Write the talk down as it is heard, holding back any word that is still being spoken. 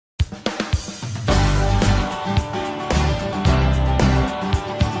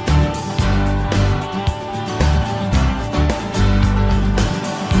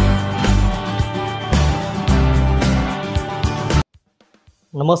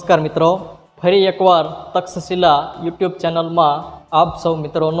નમસ્કાર મિત્રો, ફરી એકવાર તક્ષશિલા યુટ્યુબ ચેનલમાં આપ સૌ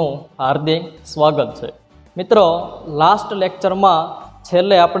મિત્રોનું હાર્દિક સ્વાગત છે. મિત્રો, લાસ્ટ લેક્ચરમાં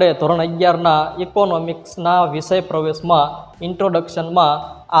છેલ્લે આપણે ધોરણ 11ના ઇકોનોમિક્સના વિષય પ્રવેશમાં ઇન્ટ્રોડક્શનમાં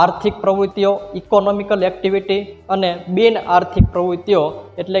આર્થિક પ્રવૃત્તિઓ, ઇકોનોમિકલ એક્ટિવિટી અને બિન આર્થિક પ્રવૃત્તિઓ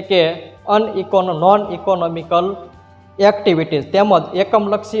એટલે કે નોન ઇકોનોમિકલ એક્ટિવિટીઝ તેમજ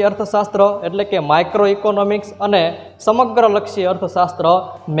એકમલક્ષી અર્થશાસ્ત્ર એટલે કે માઇક્રો ઇકોનોમિક્સ અને સમગ્રલક્ષી અર્થશાસ્ત્ર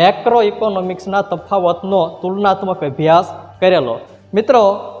મેક્રો ઇકોનોમિક્સના તફાવતનો તુલનાત્મક અભ્યાસ કરેલો. મિત્રો,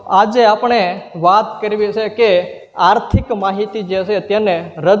 આજે આપણે વાત કરવી છે કે આર્થિક માહિતી જે છે તેને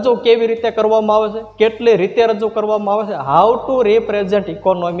રજૂ કેવી રીતે કરવામાં આવે છે, કેટલી રીતે રજૂ કરવામાં આવે છે, how to represent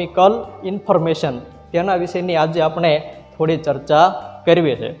economical information, તેના વિશેની આજે આપણે થોડી ચર્ચા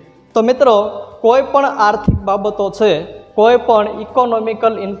કરવી છે. તો મિત્રો, કોઈ પણ આર્થિક બાબતો છે, કોઈ પણ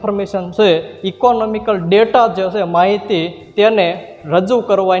ઇકોનોમિકલ ઇન્ફોર્મેશન છે, ઇકોનોમિકલ ડેટા જે છે માહિતી, તેને રજૂ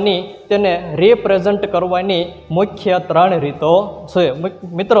કરવાની, તેને રિપ્રેઝન્ટ કરવાની મુખ્ય 3 રીતો છે.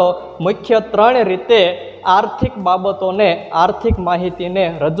 મિત્રો, મુખ્ય 3 રીતે આર્થિક બાબતોને, આર્થિક માહિતીને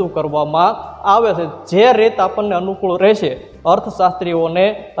રજૂ કરવામાં આવે છે. જે રીત આપણને અનુકૂળ રહેશે, અર્થશાસ્ત્રીઓને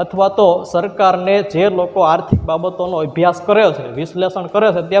અથવા તો સરકારને, જે લોકો આર્થિક બાબતોનો અભ્યાસ કરે છે, વિશ્લેષણ કરે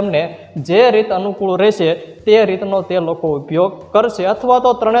છે, તેમને જે રીત અનુકૂળ રહેશે તે રીતનો તે લોકો ઉપયોગ કરશે અથવા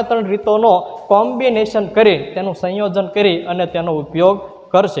તો 3 રીતોનો કોમ્બિનેશન કરી, તેનું સંયોજન કરી અને તેનો ઉપયોગ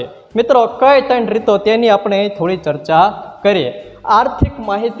કરશે. મિત્રો, કઈ 3 રીતો તેની આપણે થોડી ચર્ચા કરીએ. આર્થિક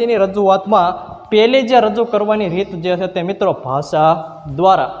માહિતીની રજૂઆતમાં પહેલી જે રજૂ કરવાની રીત જે છે તે મિત્રો ભાષા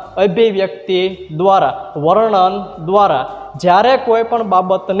દ્વારા, અભિવ્યક્તિ દ્વારા, વર્ણન દ્વારા. જ્યારે કોઈ પણ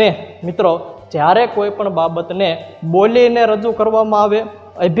બાબતને મિત્રો, જ્યારે કોઈ પણ બાબતને બોલીને રજૂ કરવામાં આવે,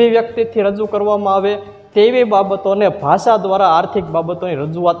 અભિવ્યક્તિથી રજૂ કરવામાં આવે, તેવી બાબતોને ભાષા દ્વારા આર્થિક બાબતોની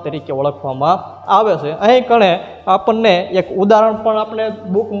રજૂઆત તરીકે ઓળખવામાં આવે છે. અહીં કણે આપણને એક ઉદાહરણ પણ આપણે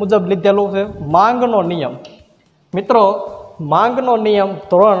બુક મુજબ લીધેલું છે, માંગનો નિયમ. મિત્રો, માંગનો નિયમ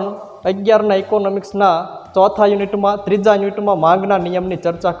ધોરણ 11ના ઇકોનોમિક્સના 4થા યુનિટમાં, 3જા યુનિટમાં માંગના નિયમની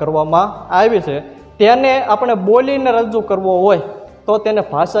ચર્ચા કરવામાં આવી છે. તેને આપણે બોલીને રજૂ કરવો હોય તો તેને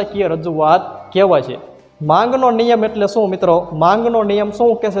ભાષાકીય રજૂઆત કહેવાય છે. માંગનો નિયમ એટલે શું મિત્રો? માંગનો નિયમ શું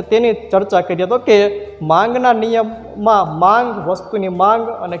કહે છે તેની ચર્ચા કરીએ તો કે માંગના નિયમમાં માંગ, વસ્તુની માંગ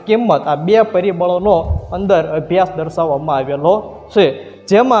અને કિંમત, આ 2 પરિબળોનો અંદર અભ્યાસ દર્શાવવામાં આવેલો છે.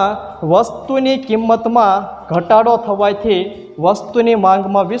 જેમાં વસ્તુની કિંમતમાં ઘટાડો થવાથી વસ્તુની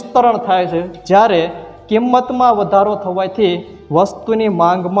માંગમાં વિસ્તરણ થાય છે, જ્યારે કિંમતમાં વધારો થવાથી વસ્તુની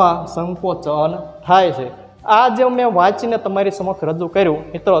માંગમાં સંકોચન થાય છે. આ જે મેં વાંચીને તમારી સમક્ષ રજૂ કર્યું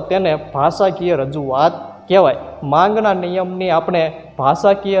મિત્રો, તેને ભાષાકીય રજૂઆત કહેવાય. માંગના નિયમની આપણે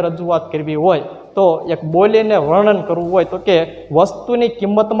ભાષાકીય રજૂઆત કરવી હોય તો એક બોલીને વર્ણન કરવું હોય તો કે વસ્તુની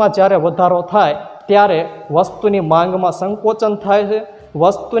કિંમતમાં જ્યારે વધારો થાય ત્યારે વસ્તુની માંગમાં સંકોચન થાય છે,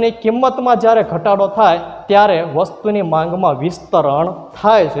 વસ્તુની કિંમતમાં જ્યારે ઘટાડો થાય ત્યારે વસ્તુની માંગમાં વિસ્તરણ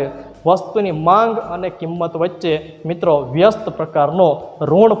થાય છે. વસ્તુની માંગ અને કિંમત વચ્ચે મિત્રો વ્યસ્ત પ્રકારનો,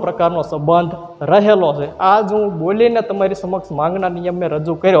 ઋણ પ્રકારનો સંબંધ રહેલો છે. આ જ હું બોલીને તમારી સમક્ષ માંગના નિયમને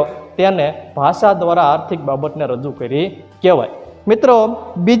રજૂ કર્યો, તેને ભાષા દ્વારા આર્થિક બાબતને રજૂ કરી કહેવાય. મિત્રો,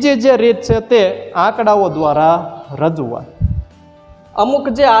 બીજી જે રીત છે તે આંકડાઓ દ્વારા રજૂઆત. અમુક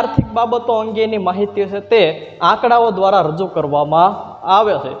જે આર્થિક બાબતો અંગેની માહિતી છે તે આંકડાઓ દ્વારા રજૂ કરવામાં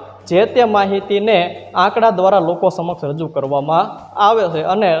આવે છે. જે તે માહિતીને આંકડા દ્વારા લોકો સમક્ષ રજૂ કરવામાં આવે છે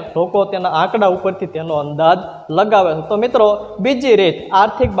અને લોકો તેના આંકડા ઉપરથી તેનો અંદાજ લગાવે છે. તો મિત્રો, બીજી રીત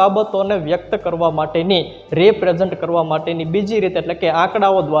આર્થિક બાબતોને વ્યક્ત કરવા માટેની, રિપ્રેઝન્ટ કરવા માટેની બીજી રીત એટલે કે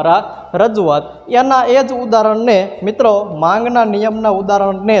આંકડાઓ દ્વારા રજૂઆત. એના એ જ ઉદાહરણને મિત્રો, માંગના નિયમના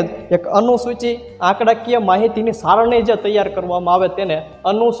ઉદાહરણને જ એક અનુસૂચિ, આંકડાકીય માહિતીની સારણી જે તૈયાર કરવામાં આવે તેને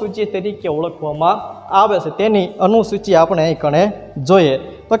અનુસૂચિ તરીકે ઓળખવામાં આવે છે. તેની અનુસૂચિ આપણે અહીં કણે જોઈએ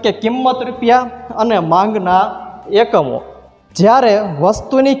તો કે કિંમત રૂપિયા અને માંગના એકમો. જ્યારે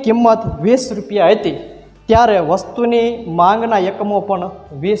વસ્તુની કિંમત 20 રૂપિયા હતી ત્યારે વસ્તુની માંગના એકમો પણ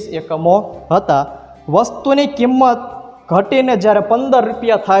 20 એકમો હતા. વસ્તુની કિંમત ઘટીને જ્યારે 15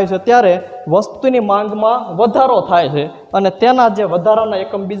 રૂપિયા થાય છે ત્યારે વસ્તુની માંગમાં વધારો થાય છે અને તેના જે વધારાના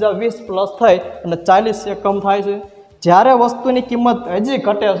એકમ બીજા 20 પ્લસ થઈ અને 40 એકમ થાય છે. જ્યારે વસ્તુની કિંમત હજી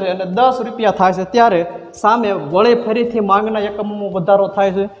ઘટે છે અને 10 રૂપિયા થાય છે ત્યારે સામે વળી ફરીથી માંગના એકમોમાં વધારો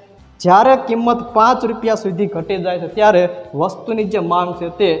થાય છે. જ્યારે કિંમત 5 રૂપિયા સુધી ઘટી જાય છે ત્યારે વસ્તુની જે માંગ છે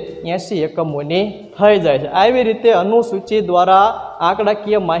તે 80 એકમોની થઈ જાય છે. આવી રીતે અનુસૂચિ દ્વારા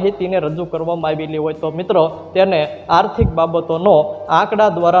આંકડાકીય માહિતીને રજૂ કરવામાં આવેલી હોય તો મિત્રો તેને આર્થિક બાબતોનો આંકડા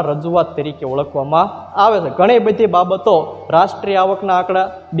દ્વારા રજૂઆત તરીકે ઓળખવામાં આવે છે. ઘણી બધી બાબતો, રાષ્ટ્રીય આવકના આંકડા,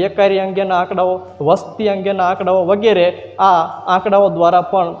 બેકારી અંગેના આંકડાઓ, વસ્તી અંગેના આંકડાઓ વગેરે આ આંકડાઓ દ્વારા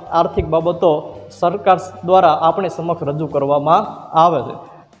પણ આર્થિક બાબતો સરકાર દ્વારા આપણી સમક્ષ રજૂ કરવામાં આવે છે.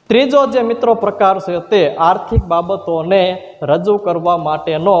 ત્રીજો જે મિત્રો પ્રકાર છે તે આર્થિક બાબતોને રજૂ કરવા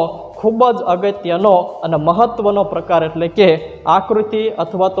માટેનો ખૂબ જ અગત્યનો અને મહત્વનો પ્રકાર એટલે કે આકૃતિ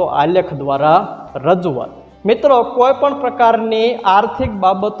અથવા તો આલેખ દ્વારા રજૂઆત. મિત્રો કોઈ પણ પ્રકારની આર્થિક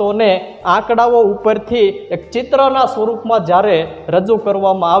બાબતોને આંકડાઓ ઉપરથી એક ચિત્રના સ્વરૂપમાં જ્યારે રજૂ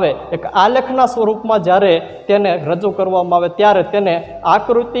કરવામાં આવે, એક આલેખના સ્વરૂપમાં જ્યારે તેને રજૂ કરવામાં આવે ત્યારે તેને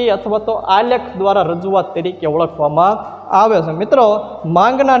આકૃતિ અથવા તો આલેખ દ્વારા રજૂઆત તરીકે ઓળખવામાં આવે છે. મિત્રો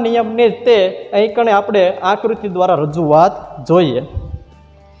માંગના નિયમની તે અહીં કણે આપણે આકૃતિ દ્વારા રજૂઆત જોઈએ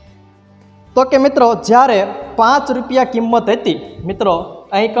તો કે મિત્રો જ્યારે 5 રૂપિયા કિંમત હતી, મિત્રો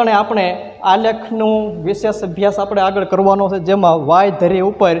અહીં કણે આપણે આલેખનું વિશેષ અભ્યાસ આપણે આગળ કરવાનો છે, જેમાં વાય ધરી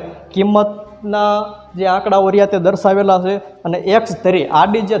ઉપર કિંમતના જે આંકડાઓ રહ્યા તે દર્શાવેલા છે અને એક્સ ધરી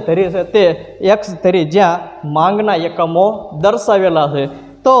આડી જે ધરી છે તે એક્સ ધરી જ્યાં માંગના એકમો દર્શાવેલા છે.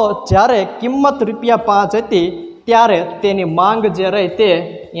 તો જ્યારે કિંમત ₹5 હતી ત્યારે તેની માંગ જે રહી તે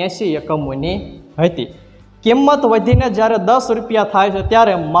 80 એકમોની હતી. કિંમત વધીને જ્યારે ₹10 થાય છે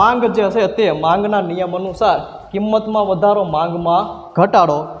ત્યારે માંગ જે છે તે માંગના નિયમ અનુસાર કિંમતમાં વધારો, માંગમાં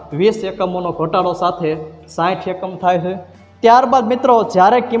ઘટાડો, 20 એકમોનો ઘટાડો સાથે 60 એકમ થાય છે. ત્યારબાદ મિત્રો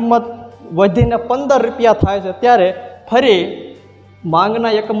જ્યારે કિંમત વધીને ₹15 થાય છે ત્યારે ફરી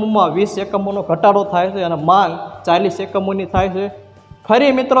માંગના એકમોમાં 20 એકમોનો ઘટાડો થાય છે અને માંગ 40 એકમોની થાય છે.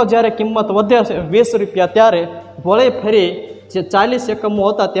 ફરી મિત્રો જ્યારે કિંમત વધે છે ₹20 ત્યારે વળી ફરી જે 40 એકમો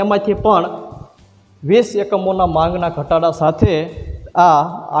હતા તેમાંથી પણ 20 એકમોના માંગના ઘટાડા સાથે આ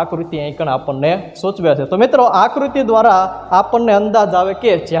આકૃતિ અહીં કણ આપણને સૂચવે છે. તો મિત્રો આકૃતિ દ્વારા આપણને અંદાજ આવે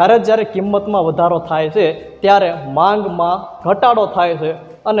કે જ્યારે કિંમતમાં વધારો થાય છે ત્યારે માંગમાં ઘટાડો થાય છે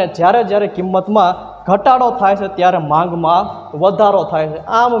અને જ્યારે કિંમતમાં ઘટાડો થાય છે ત્યારે માંગમાં વધારો થાય છે.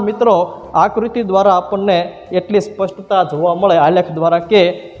 આમ મિત્રો આકૃતિ દ્વારા આપણને એટલી સ્પષ્ટતા જોવા મળે આલેખ દ્વારા કે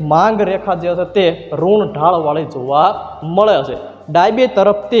માંગ રેખા જે છે તે ઋણ ઢાળવાળી જોવા મળે છે. ડાબી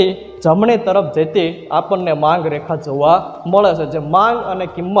તરફથી જમણી તરફ જતી આપણને માંગ રેખા જોવા મળે છે, જે માંગ અને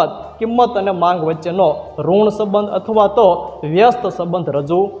કિંમત અને માંગ વચ્ચેનો ઋણ સંબંધ અથવા તો વ્યસ્ત સંબંધ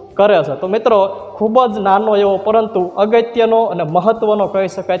રજૂ કરે છે. તો મિત્રો ખૂબ જ નાનો એવો પરંતુ અગત્યનો અને મહત્વનો કહી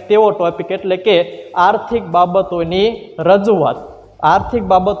શકાય તેવો ટોપિક એટલે કે આર્થિક બાબતોની રજૂઆત. આર્થિક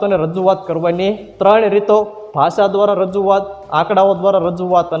બાબતોને રજૂઆત કરવાની 3 રીતો: ભાષા દ્વારા રજૂઆત, આંકડાઓ દ્વારા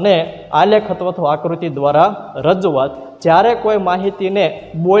રજૂઆત અને આલેખ અથવા તો આકૃતિ દ્વારા રજૂઆત. જ્યારે કોઈ માહિતીને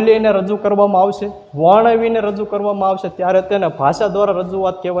બોલીને રજૂ કરવામાં આવશે, વર્ણવીને રજૂ કરવામાં આવશે ત્યારે તેને ભાષા દ્વારા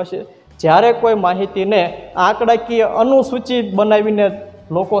રજૂઆત કહેવાશે. જ્યારે કોઈ માહિતીને આંકડાકીય અનુસૂચિ બનાવીને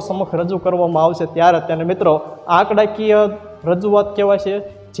લોકો સમક્ષ રજૂ કરવામાં આવશે ત્યારે તેને મિત્રો આંકડાકીય રજૂઆત કહેવાશે.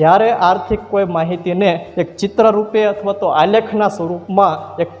 જ્યારે આર્થિક કોઈ માહિતીને એક ચિત્ર રૂપે અથવા તો આલેખના સ્વરૂપમાં,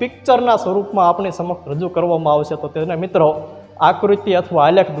 એક પિક્ચરના સ્વરૂપમાં આપણી સમક્ષ રજૂ કરવામાં આવશે તો તેને મિત્રો આકૃતિ અથવા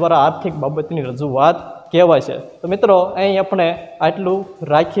આલેખ દ્વારા આર્થિક બાબતની રજૂઆત કહેવાય છે. તો મિત્રો અહીં આપણે આટલું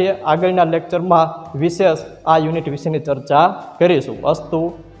રાખીએ. આગળના લેક્ચરમાં વિશેષ આ યુનિટ વિશેની ચર્ચા કરીશું. અસ્તુ.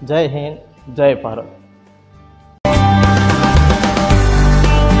 જય હિન્દ, જય ભારત.